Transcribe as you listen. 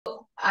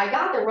I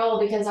got the role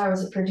because I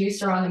was a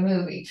producer on the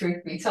movie,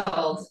 truth be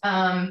told.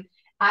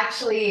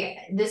 Actually,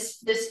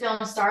 this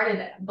film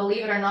started,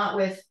 believe it or not,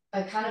 with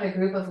a kind of a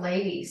group of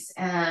ladies,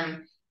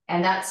 and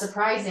that's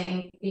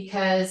surprising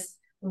because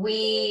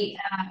we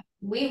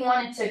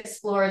wanted to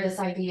explore this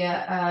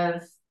idea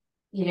of,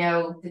 you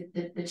know,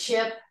 the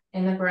chip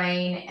in the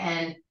brain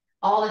and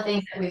all the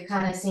things that we've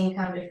kind of seen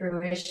come to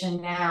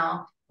fruition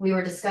now. We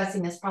were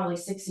discussing this probably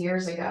 6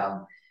 years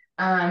ago.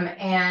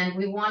 And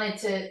we wanted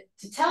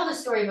to tell the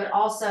story, but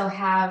also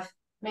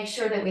make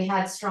sure that we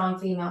had strong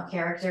female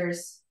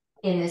characters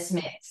in this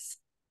mix.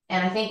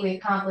 And I think we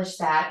accomplished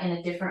that in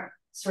a different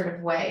sort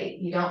of way.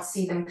 You don't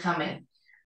see them coming